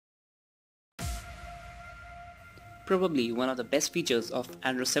probably one of the best features of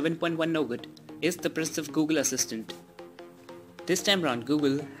Android 7.1 Nougat is the presence of Google Assistant. This time around,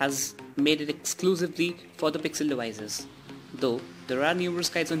 Google has made it exclusively for the Pixel devices. Though there are numerous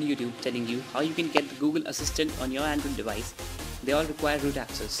guides on YouTube telling you how you can get the Google Assistant on your Android device, they all require root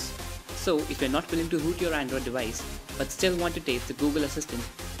access. So if you're not willing to root your Android device but still want to taste the Google Assistant,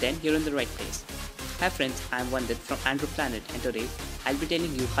 then you're in the right place. Hi friends, I'm Vandit from Android Planet, and today I'll be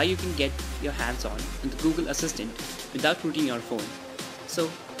telling you how you can get your hands on the Google Assistant without rooting your phone. So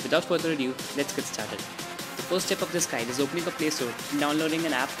without further ado, let's get started. The first step of this guide is opening a Play Store and downloading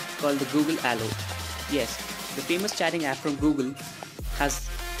an app called the Google Allo. Yes, the famous chatting app from Google has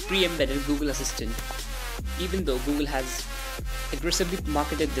pre-embedded Google Assistant. Even though Google has aggressively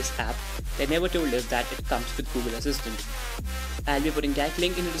marketed this app, they never told us that it comes with Google Assistant. I'll be putting that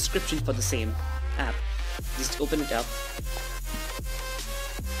link in the description for the same app. Just open it up,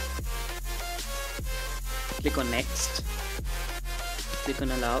 click on next, click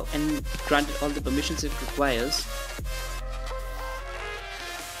on allow, and grant it all the permissions it requires.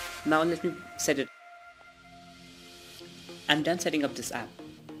 Now let me set it. I'm done setting up this app.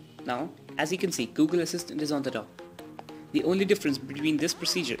 Now as you can see, Google Assistant is on the top. The only difference between this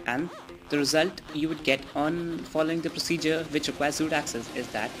procedure and the result you would get on following the procedure which requires root access is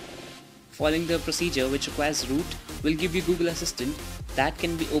that following the procedure which requires root will give you Google Assistant that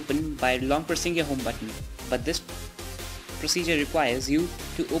can be opened by long pressing your home button, but this procedure requires you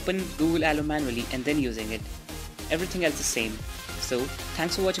to open Google Allo manually and then using it. Everything else is same. So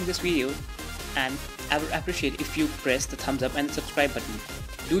thanks for watching this video, and I would appreciate if you press the thumbs up and the subscribe button.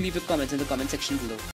 Do leave your comments in the comment section below.